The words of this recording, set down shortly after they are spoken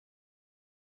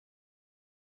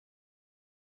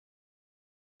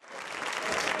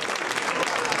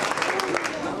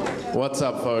What's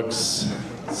up, folks?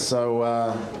 So,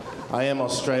 I am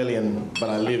Australian,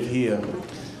 but I live here.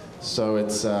 So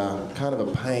it's kind of a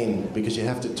pain because you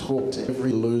have to talk to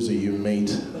every loser you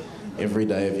meet every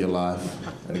day of your life.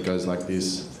 And it goes like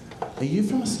this. Are you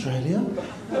from Australia?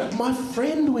 My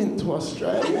friend went to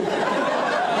Australia.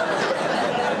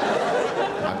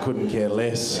 I couldn't care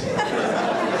less.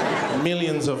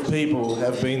 Millions of people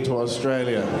have been to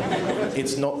Australia.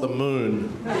 It's not the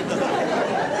moon.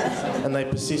 And they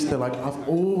persist, they're like, I've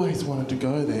always wanted to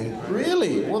go there.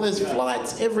 Really? Well, there's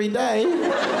flights every day.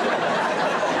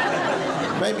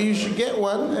 Maybe you should get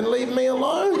one and leave me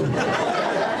alone.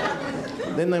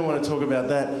 Then they want to talk about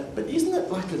that. But isn't it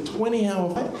like a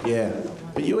 20-hour flight? Yeah.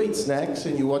 But you eat snacks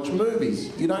and you watch movies.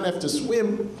 You don't have to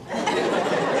swim.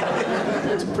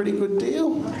 It's a pretty good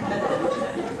deal.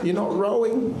 You're not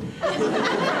rowing.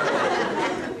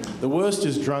 The worst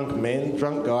is drunk men.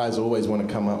 Drunk guys always want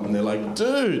to come up and they're like,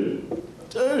 dude,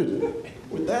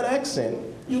 with that accent,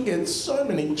 you'll get so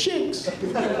many chicks.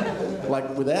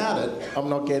 Like, without it, I'm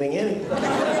not getting any.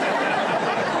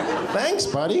 Thanks,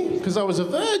 buddy, because I was a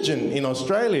virgin in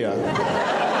Australia.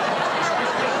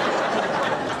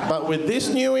 But with this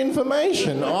new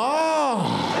information, the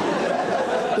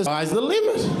sky's the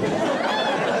limit.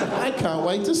 I can't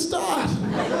wait to start.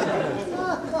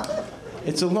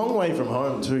 It's a long way from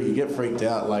home too. You get freaked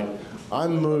out. Like, I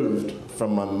moved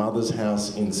from my mother's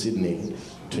house in Sydney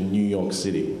to New York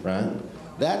City, right?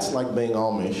 That's like being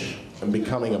Amish and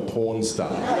becoming a porn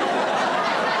star.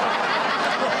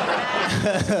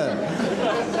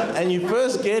 And you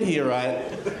first get here, right?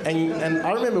 And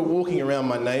I remember walking around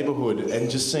my neighborhood and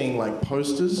just seeing like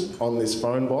posters on this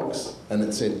phone box, and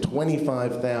it said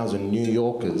 25,000 New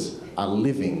Yorkers are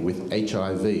living with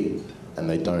HIV and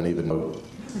they don't even know.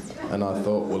 And I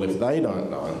thought, well, if they don't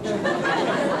know,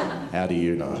 how do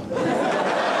you know?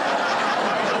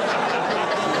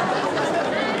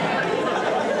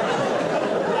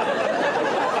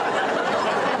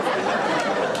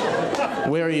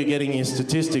 Where are you getting your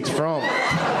statistics from?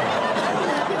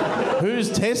 Who's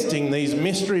testing these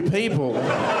mystery people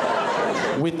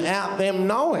without them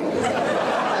knowing?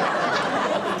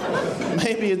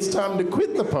 Maybe it's time to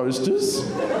quit the posters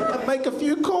and make a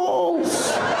few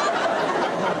calls.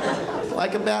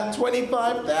 Like about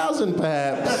 25,000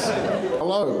 perhaps.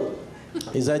 Hello,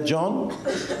 is that John?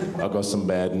 I've got some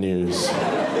bad news.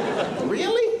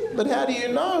 Really? But how do you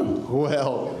know?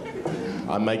 Well,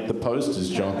 I make the posters,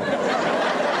 John.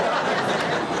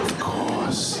 Of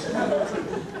course.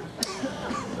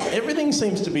 Everything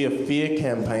seems to be a fear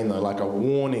campaign though, like a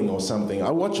warning or something.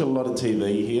 I watch a lot of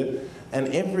TV here, and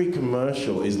every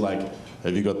commercial is like,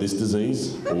 have you got this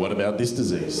disease? Or what about this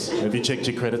disease? Have you checked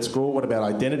your credit score? What about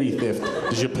identity theft?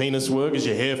 Does your penis work? Is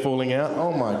your hair falling out?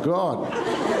 Oh my God.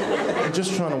 I'm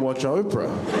just trying to watch Oprah,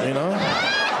 you know?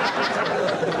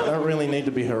 I don't really need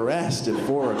to be harassed at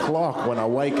 4 o'clock when I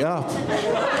wake up.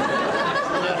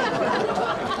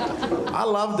 I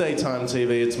love daytime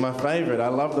TV. It's my favourite. I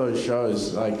love those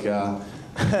shows. Like,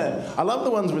 I love the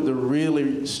ones with the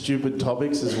really stupid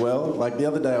topics as well. Like the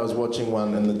other day I was watching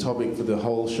one and the topic for the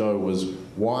whole show was,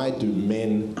 why do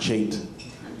men cheat?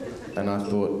 And I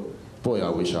thought, boy, I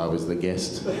wish I was the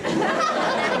guest.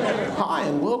 Hi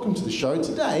and welcome to the show.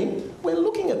 Today we're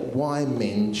looking at why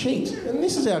men cheat. And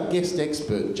this is our guest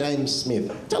expert, James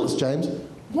Smith. Tell us, James,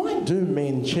 why do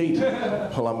men cheat?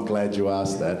 Well, I'm glad you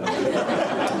asked that.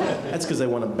 That's because they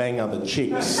want to bang other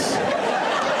chicks.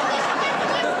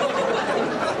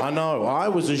 I know, I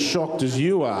was as shocked as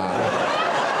you are.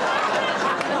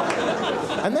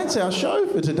 And that's our show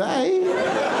for today.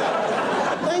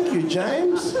 Thank you,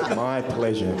 James. My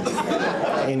pleasure.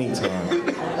 Anytime.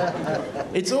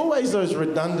 It's always those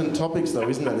redundant topics though,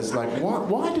 isn't it? It's like,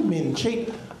 why do men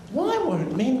cheat? Why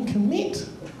won't men commit?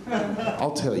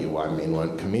 I'll tell you why men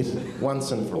won't commit,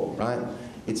 once and for all, right?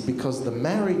 It's because the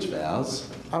marriage vows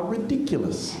are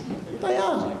ridiculous. They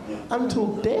are.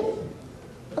 Until death.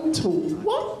 Until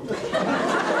what?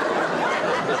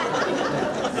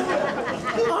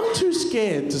 I'm too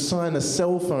scared to sign a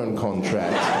cell phone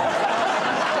contract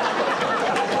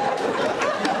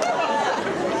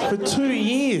for 2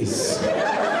 years.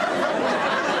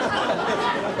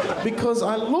 Because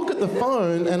I look at the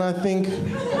phone and I think,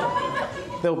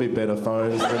 there'll be better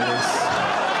phones than this.